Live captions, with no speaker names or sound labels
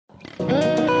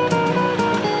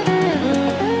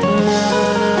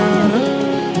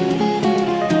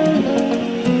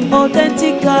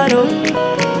authentic God, oh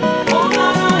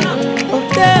na na na,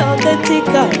 authentic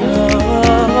God,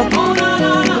 oh na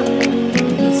na na.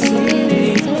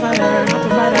 See, Father,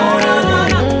 Father, oh na na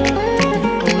na,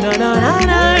 oh na na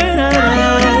na na.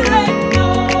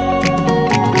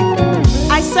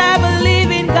 I serve a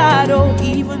living God, oh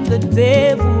even the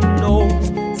devil knows,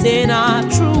 say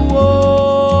not true,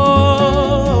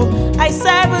 oh. I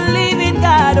serve a living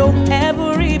God, oh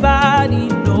everybody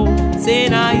knows, say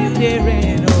now you there, oh.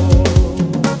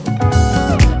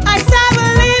 I serve a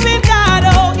living God,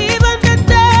 oh even the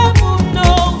devil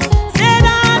knows, say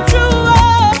not true,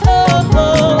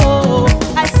 oh.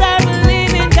 I serve a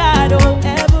living God, oh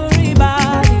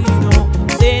everybody knows,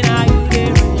 say now you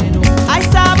there, oh. I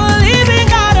serve a living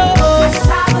God, oh. I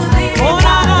serve a living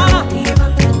God, oh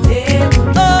even the devil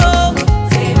knows,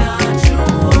 say not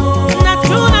true, not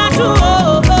true, not true, oh.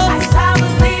 I serve a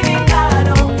living God,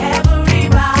 oh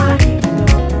everybody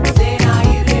knows, say now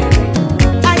you there,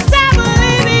 I serve a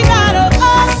living God, oh.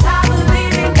 I serve a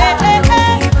living God,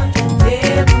 oh even the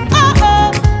devil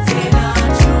knows, say not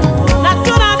true, not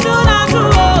true, not true, not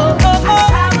true, oh. I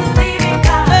serve a living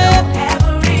God, oh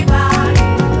everybody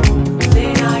knows, say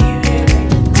now you there,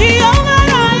 Jehovah,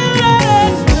 now you there,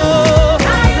 oh.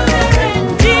 Now you there,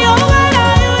 Jehovah,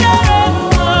 now you there,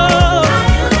 oh.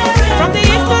 From the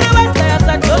east to the west, I have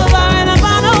searched all over and I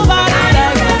found nobody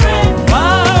like you. Why,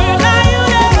 now you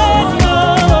there, oh.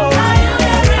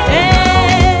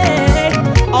 Hey,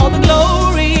 all the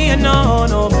glory and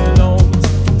honor belongs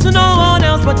to no one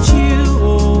else but you,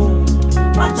 oh.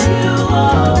 But you,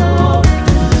 oh.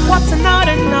 What's not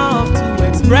enough to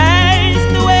express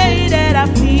the way that I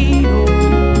feel, oh,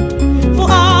 for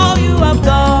all you have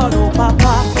done, oh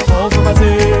Papa. All for my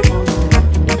sake, oh.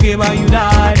 You came and you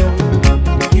died, oh.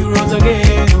 You rose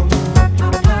again, oh.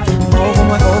 All for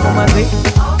my sake.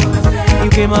 You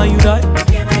came and you died.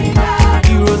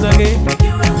 You rose again.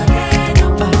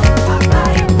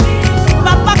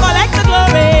 Papa, collect the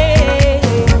glory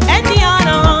and the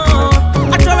honor.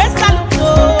 I throw a salute, oh.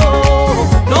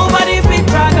 Nobody fit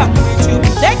drag up with you.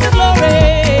 Take the glory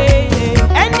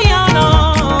and the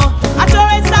honor. I throw a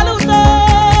salute, oh.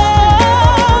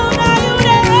 Now you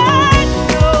the reign,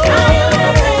 oh.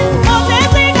 Oh,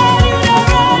 blessing God, you the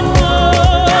reign, oh.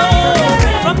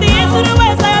 From the east to the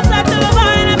west, I have searched all over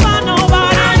and I found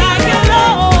nobody like you,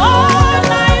 Lord.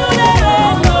 Now you the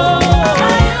reign, oh.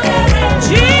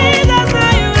 Jesus,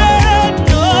 now you the reign,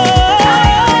 oh.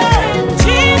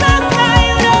 Jesus, now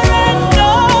you the reign,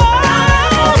 oh.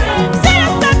 Say I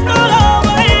searched all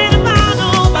over and I found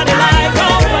nobody like,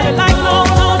 nobody like,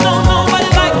 nobody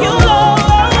like you, Lord.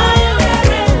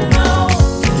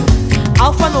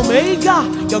 Alpha and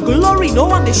Omega, your glory, no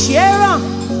one to share 'em.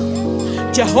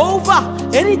 Jehovah,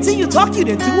 anything you talk, you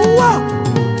dey do.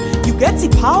 You get the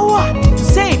power to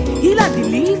save, heal and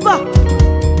deliver.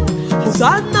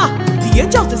 Hosanna, the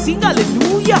angels they sing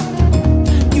hallelujah.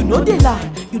 You know they lie,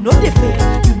 you know they fail,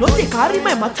 you know they carry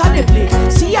my matter they play.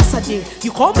 See yesterday,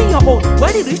 you call me your own.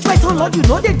 When it reach my turn, Lord, you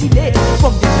know they delay.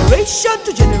 From generation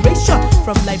to generation,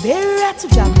 from Liberia to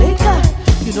Jamaica,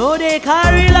 you know they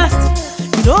carry last,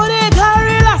 you know they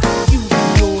carry last. You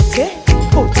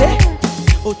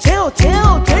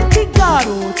authentic God,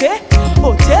 authentic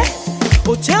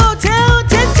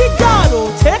God,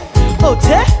 authentic God,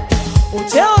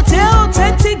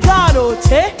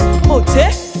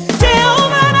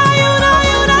 Jehovah, now you, now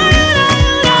you, now you, now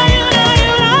you, now you, now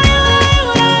you, now you,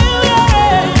 now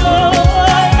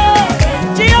you,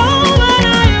 Jehovah,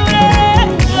 now you,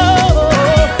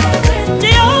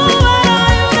 Jehovah,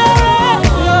 now you,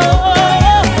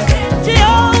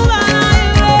 Jehovah,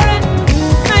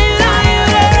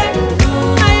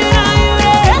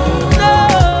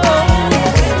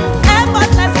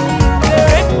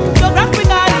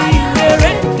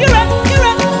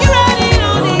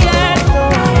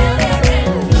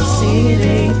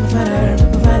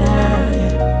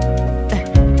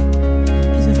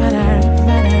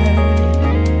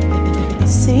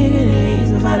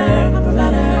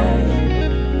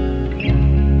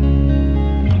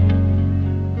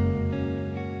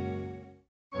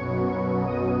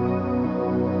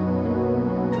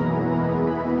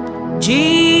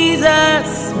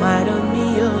 Jesus, smile on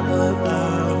me,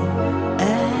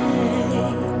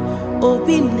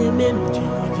 open the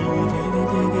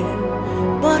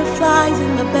butterflies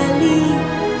in my belly,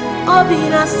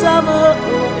 open a summer,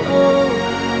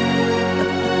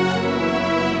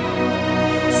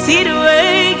 see the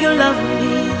way you love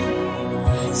me,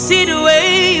 see the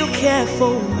way you care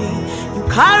for me, you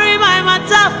carry my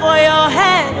matter for your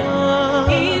head,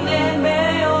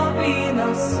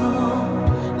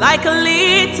 like a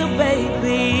little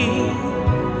baby,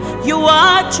 you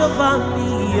watch over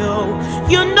me. oh.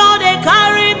 You know they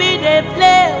carry me, they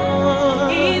play, oh.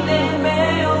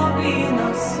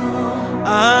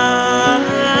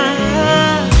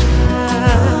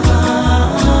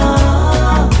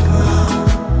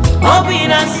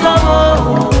 Obina Samo,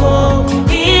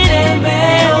 Ideme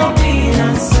Obina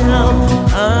Samo,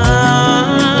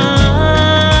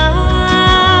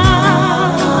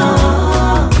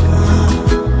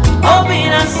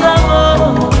 Obina Samo,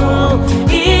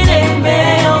 Ideme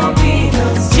Obina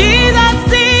Samo, Jesus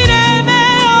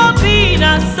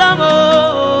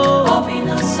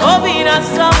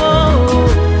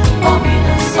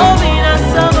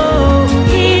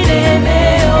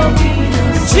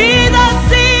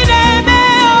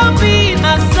Ideme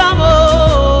Obina Samo,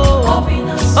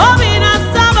 Obina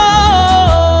Samo,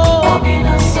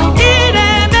 Obina Samo,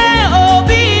 Ideme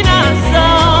Obina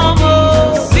Samo,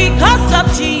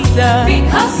 Jesus.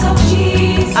 Because of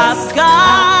Jesus, I've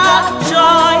got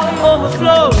joy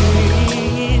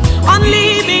overflowing,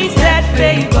 unlimited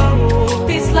favor.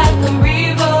 It's like a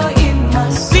river in my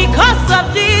soul. Because of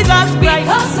Jesus Christ,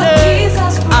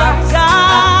 I've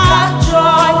got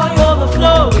joy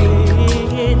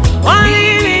overflowing,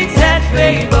 unlimited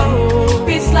favor.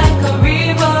 It's like a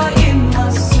river in my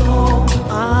soul.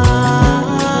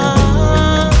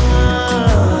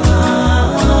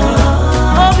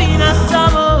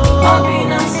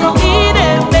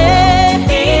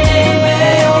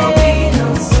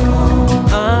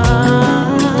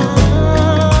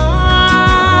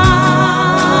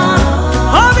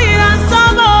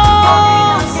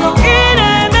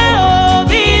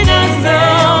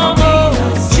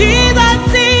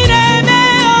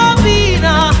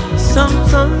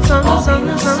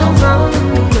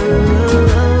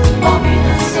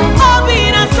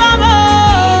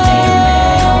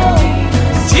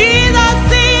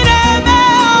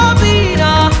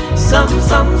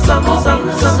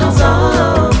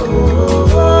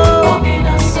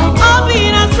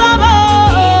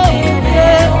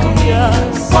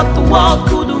 What the world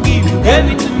couldn't give, you gave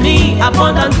it to me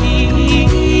abundantly,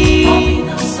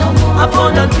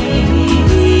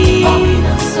 abundantly.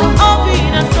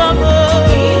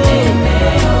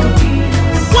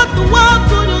 What the world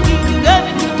couldn't give, you gave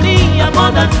it to me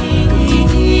abundantly,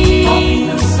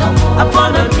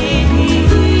 abundantly.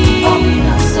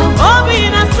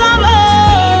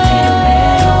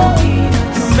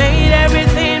 Made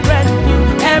everything brand new,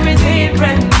 everything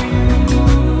brand new.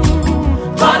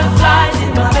 Butterflies in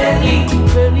my belly,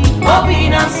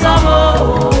 Obina Samo,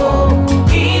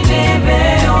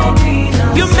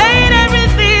 you made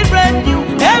everything brand new,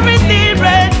 everything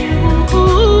brand new.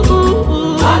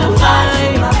 Butterflies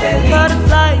in my belly,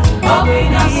 butterflies,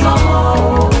 Obina Samo,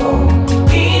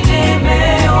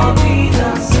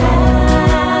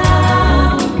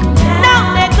 now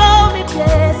they call me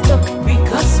blessed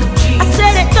because of Jesus. I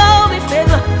said they call me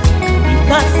favor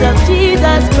because of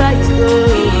Jesus Christ.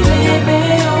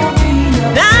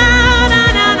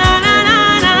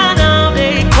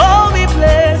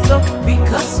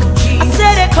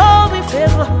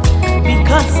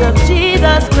 Because of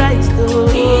Jesus Christ, oh.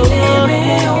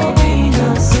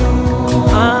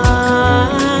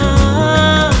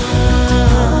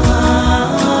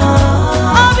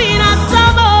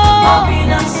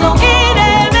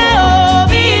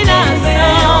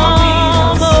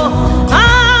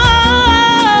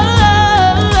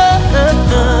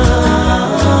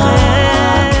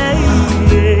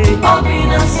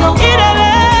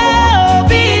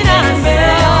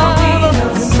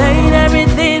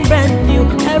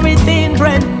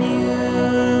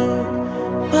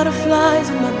 Butterflies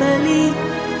in my belly,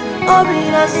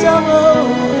 Obina Samo.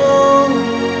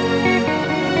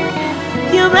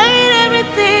 You made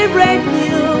everything brand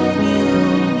new, new,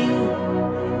 new.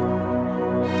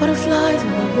 Butterflies in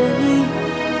my belly,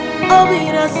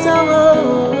 Obina Samo.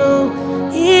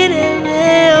 Ideme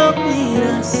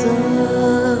Obina Samo.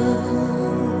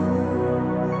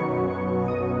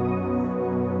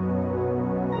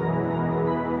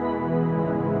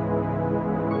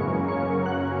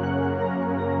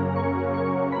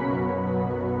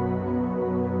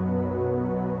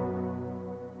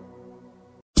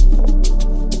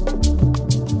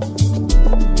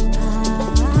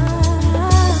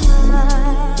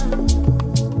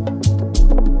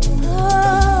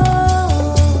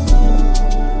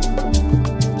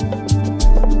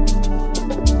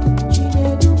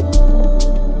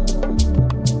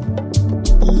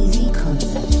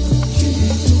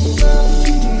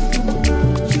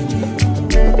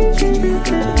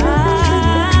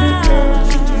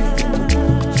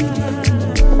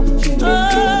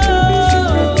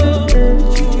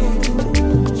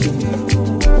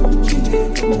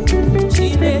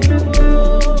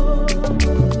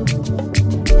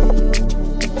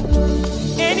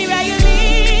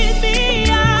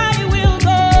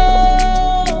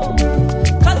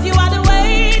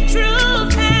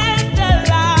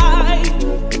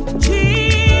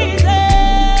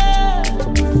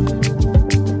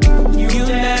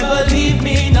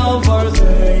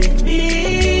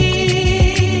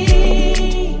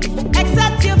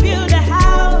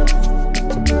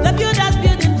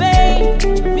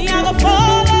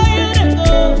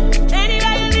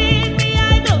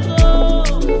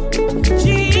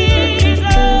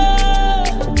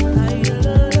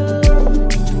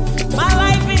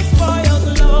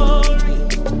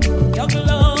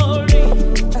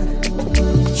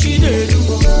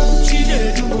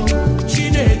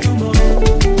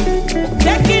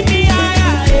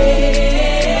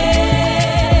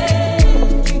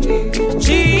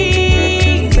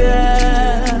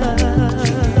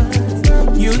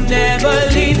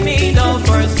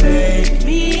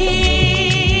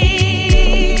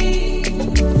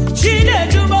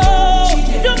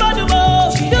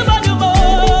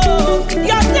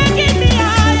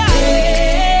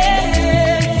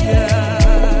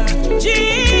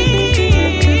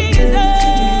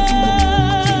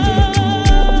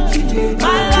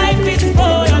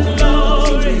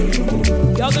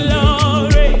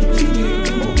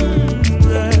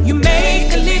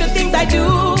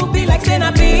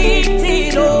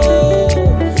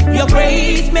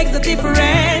 makes a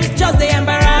difference. Just they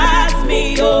embarrass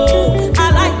me, oh.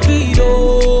 I like it,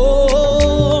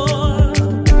 oh.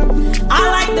 I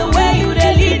like the way you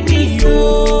they lead me, oh.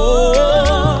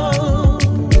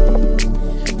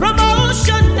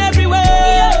 Promotion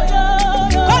everywhere,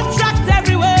 contracts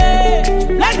everywhere,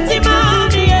 plenty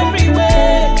money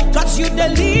everywhere. Cause you they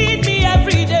lead me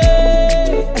every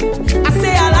day. I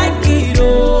say I like it, oh.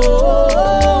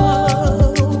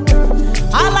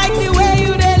 I like the way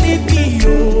you they lead me, oh.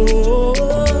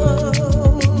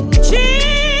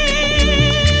 Jesus.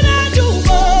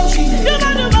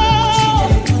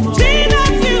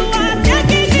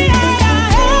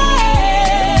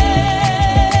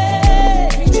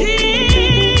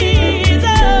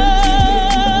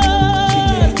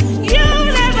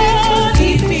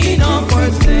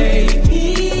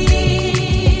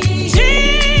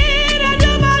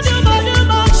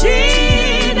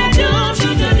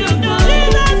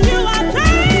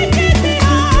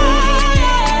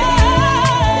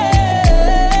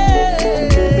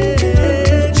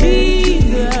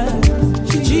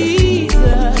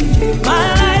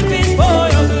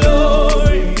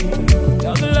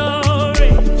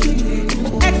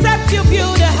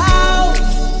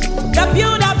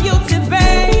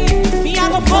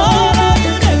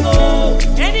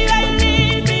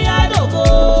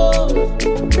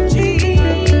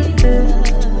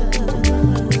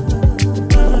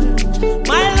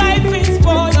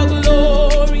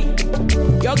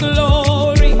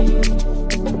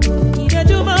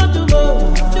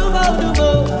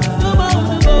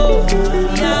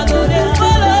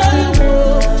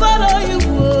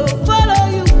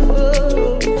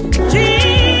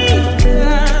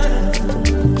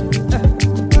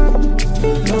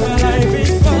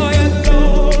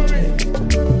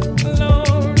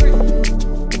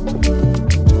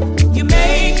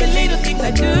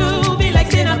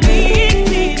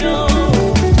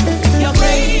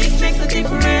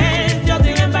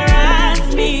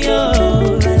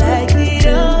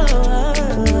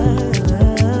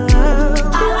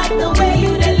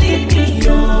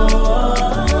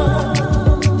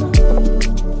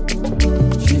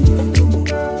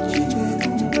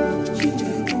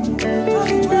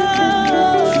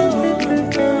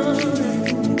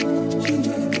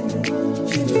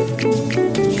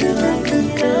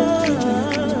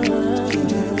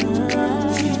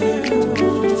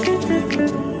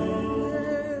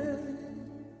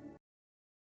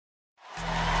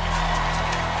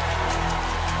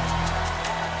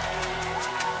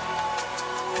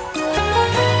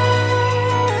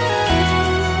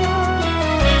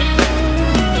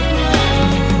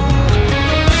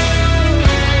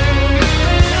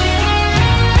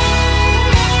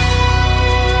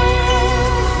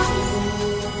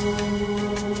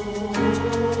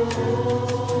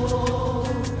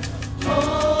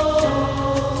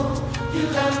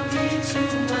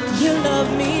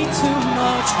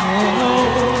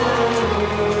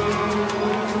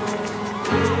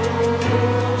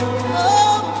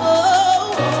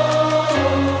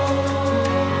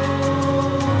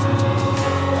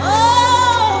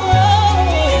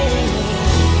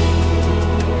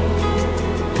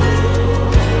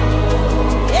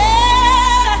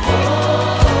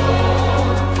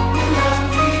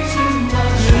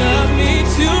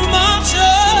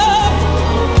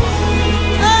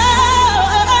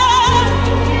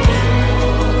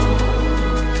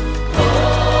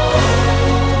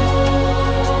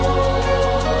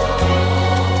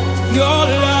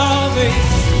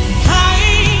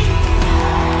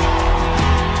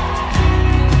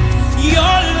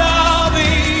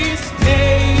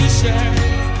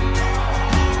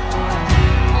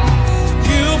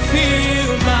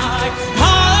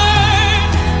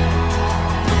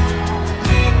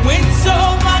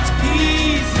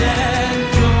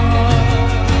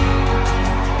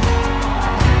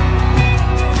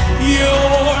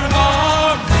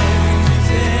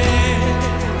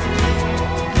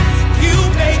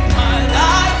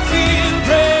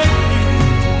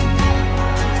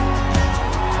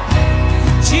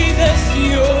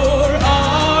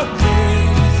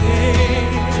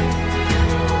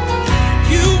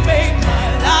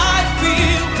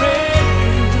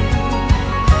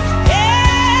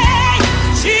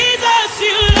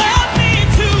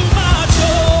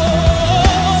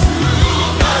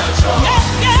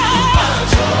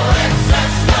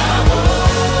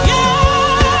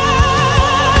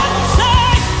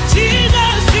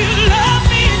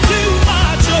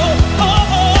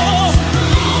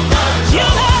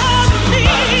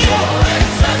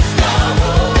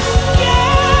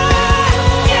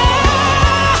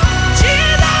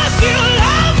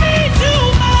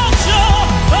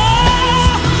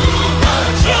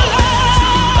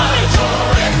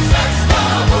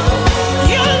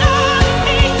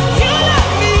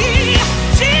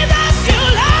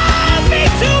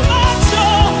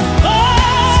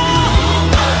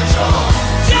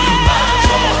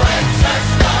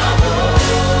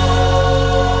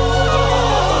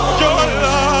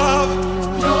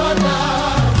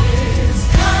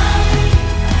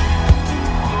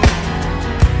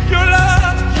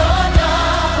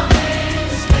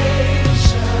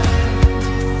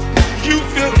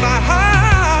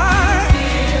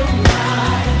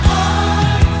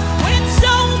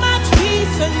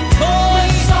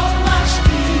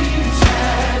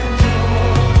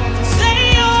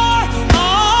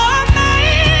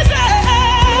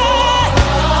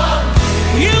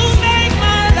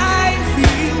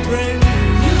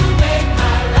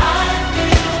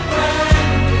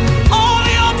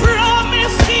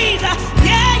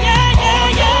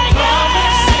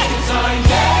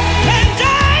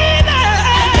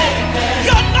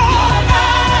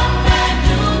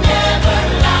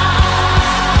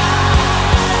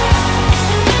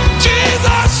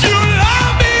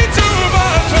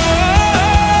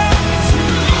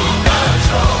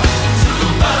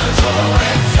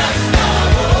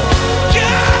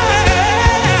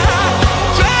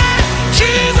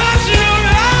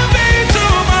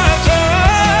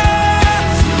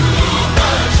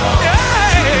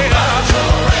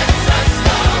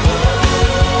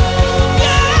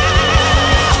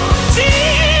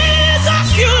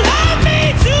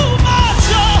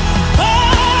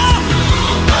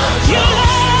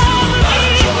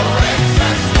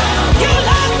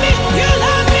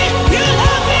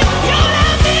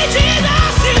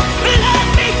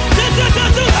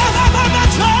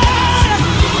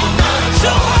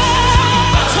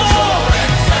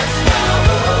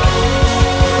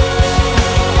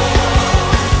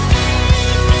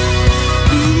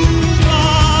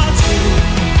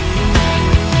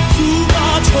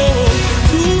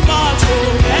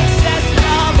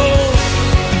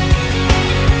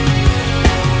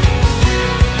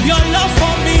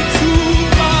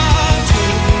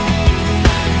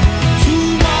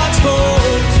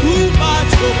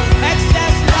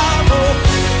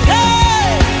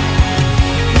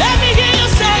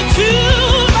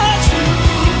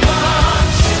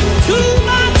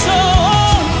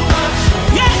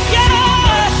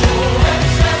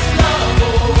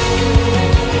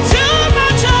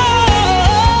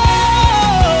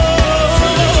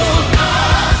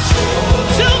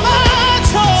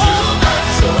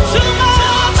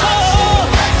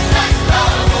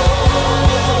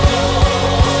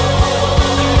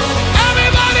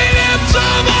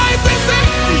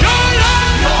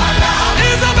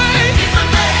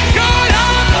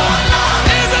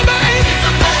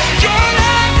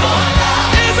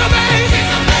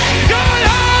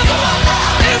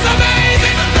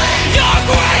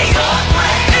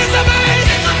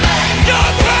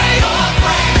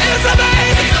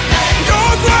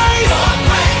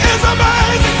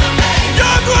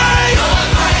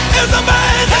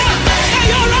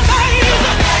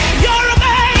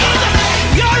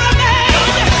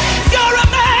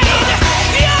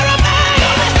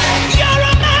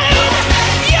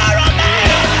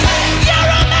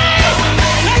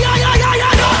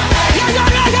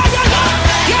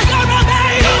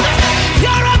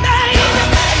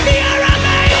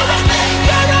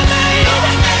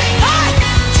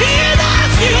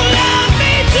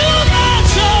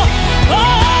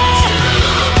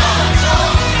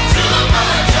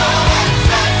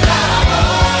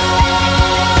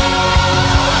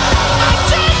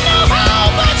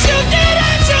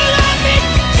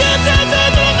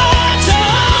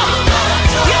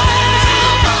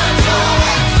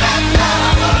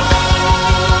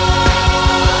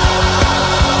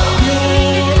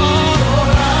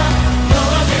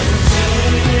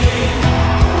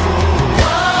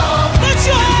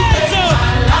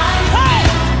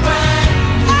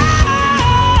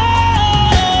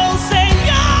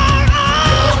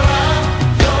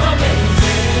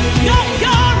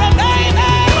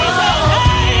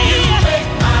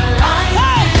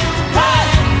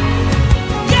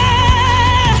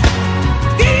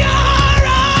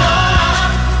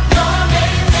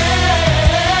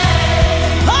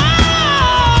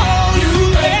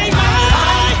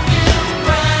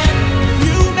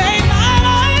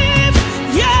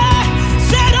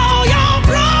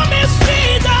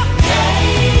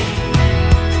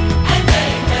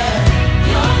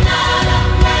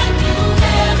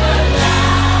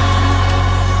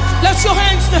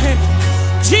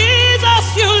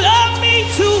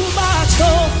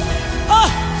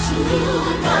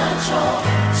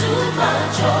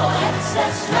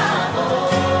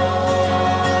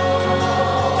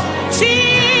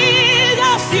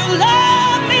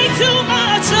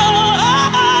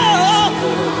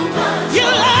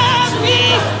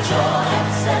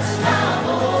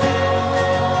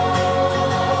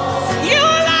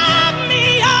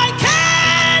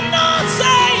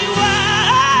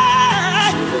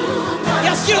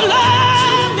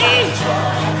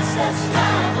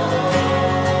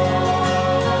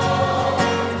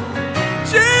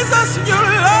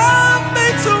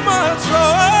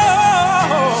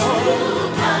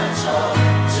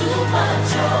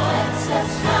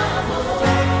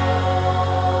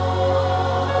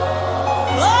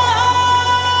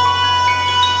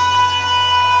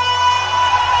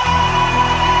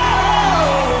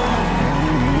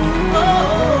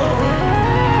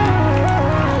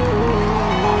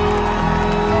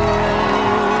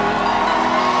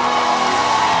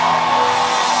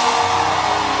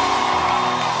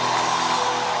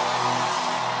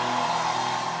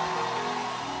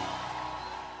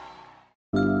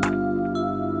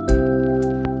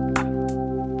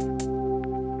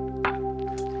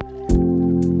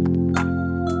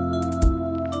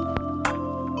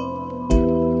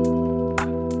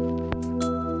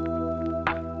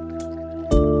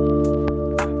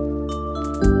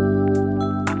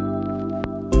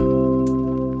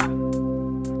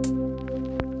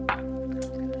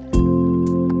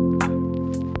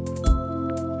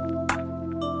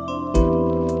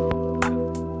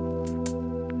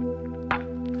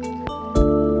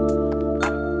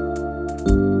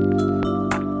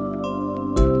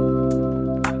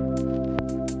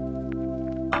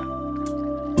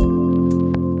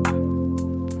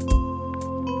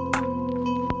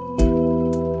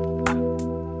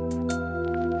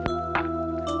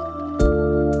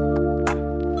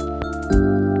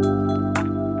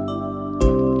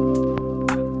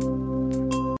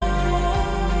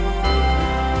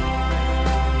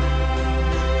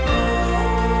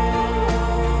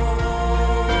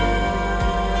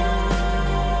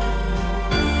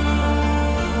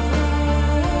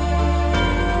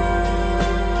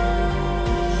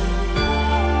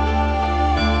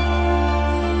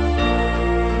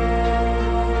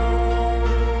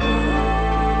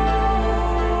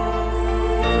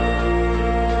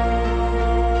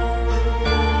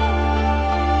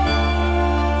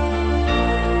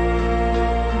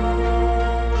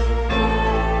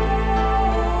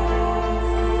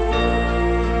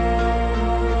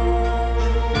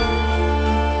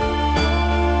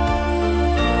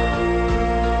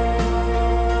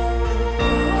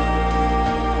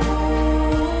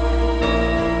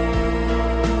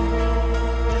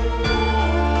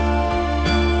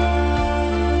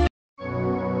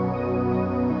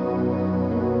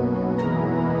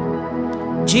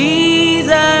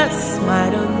 Jesus,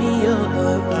 smile on me,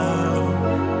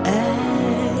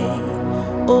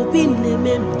 open the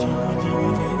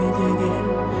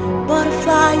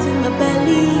butterflies in my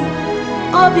belly,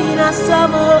 open a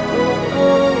summer.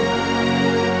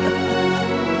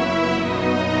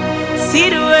 See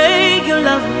the way you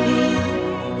love me,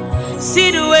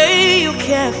 see the way you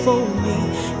care for me.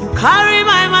 You carry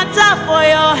my matter for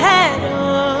your head,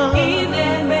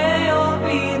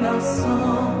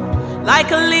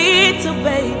 like a little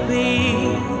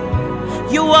baby.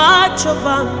 You watch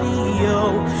over me,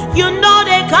 you know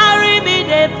they carry me,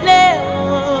 they play.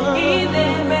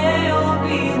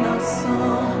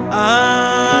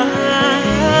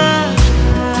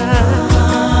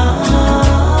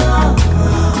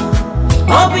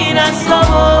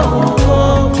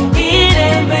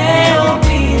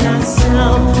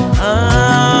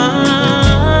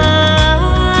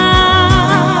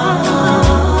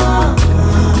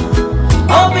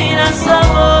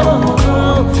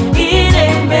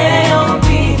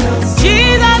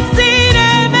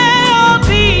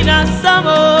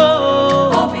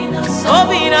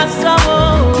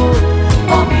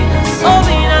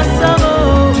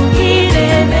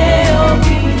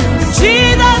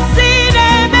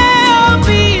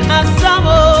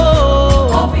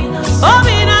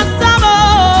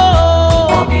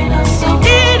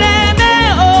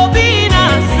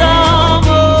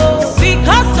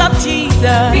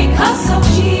 Because of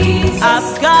Jesus,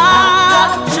 I've got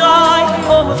joy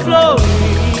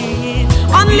overflowing,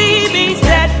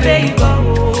 unlimited favor.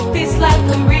 It's like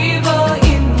a river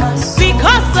in my soul.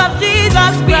 Because of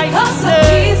Jesus Christ, Because of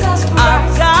Jesus Christ, I've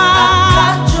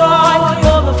got joy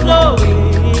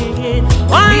overflowing,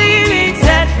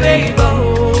 unlimited favor.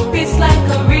 It's like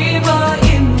a river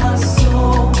in my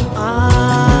soul.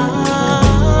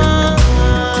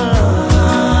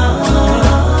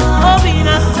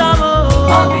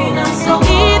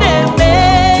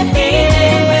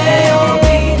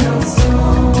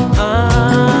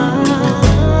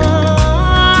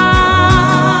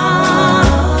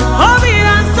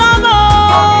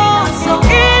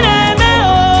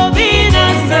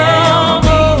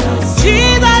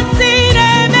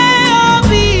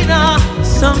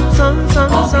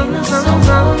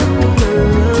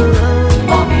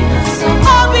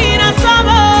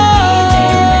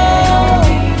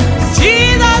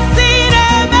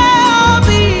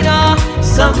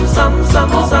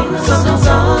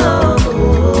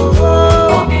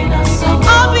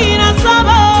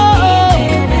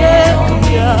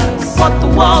 What the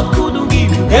world couldn't give,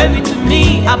 you gave it to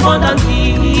me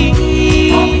abundantly,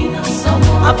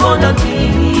 abundantly.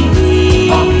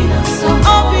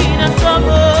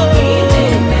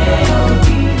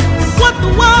 What the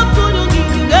world couldn't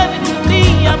give, you gave it to me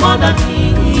abundantly,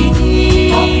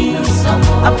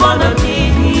 abundantly.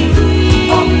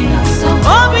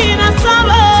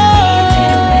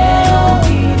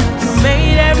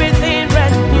 Made everything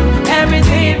brand new,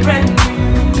 everything brand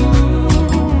new.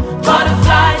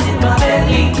 Butterflies in my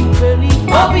belly,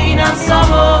 Obina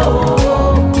Samo.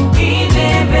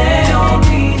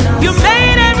 You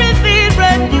made everything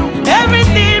brand new,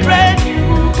 everything brand new.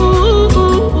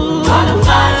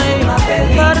 Butterflies in my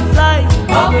belly, butterflies,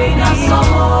 Obina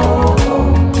Samo.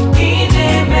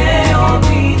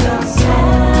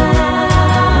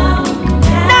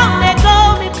 Now they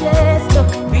call me blessed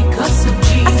Because of I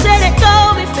Jesus, said they call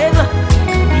me favor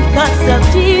because of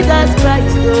Jesus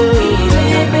Christ.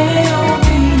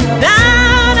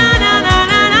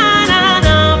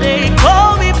 They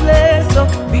call me blessed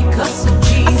because of I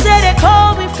Jesus, said they call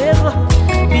me favor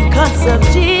because of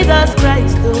Jesus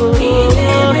Christ.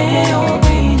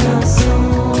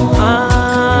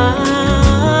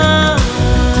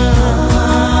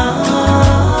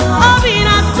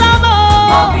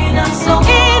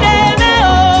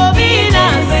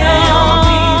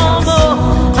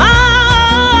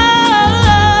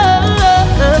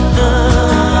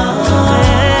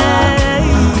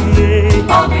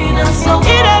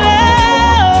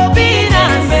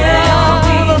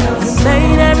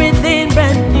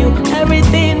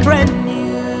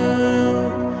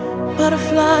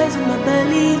 Butterflies in my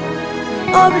belly,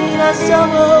 Obina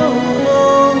Samo.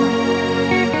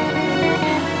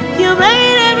 You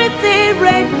made everything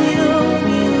brand new,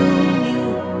 new, new.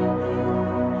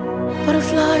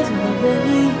 Butterflies in my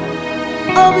belly,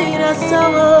 Obina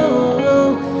Samo.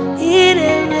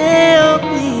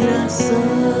 Obina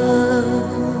Samo.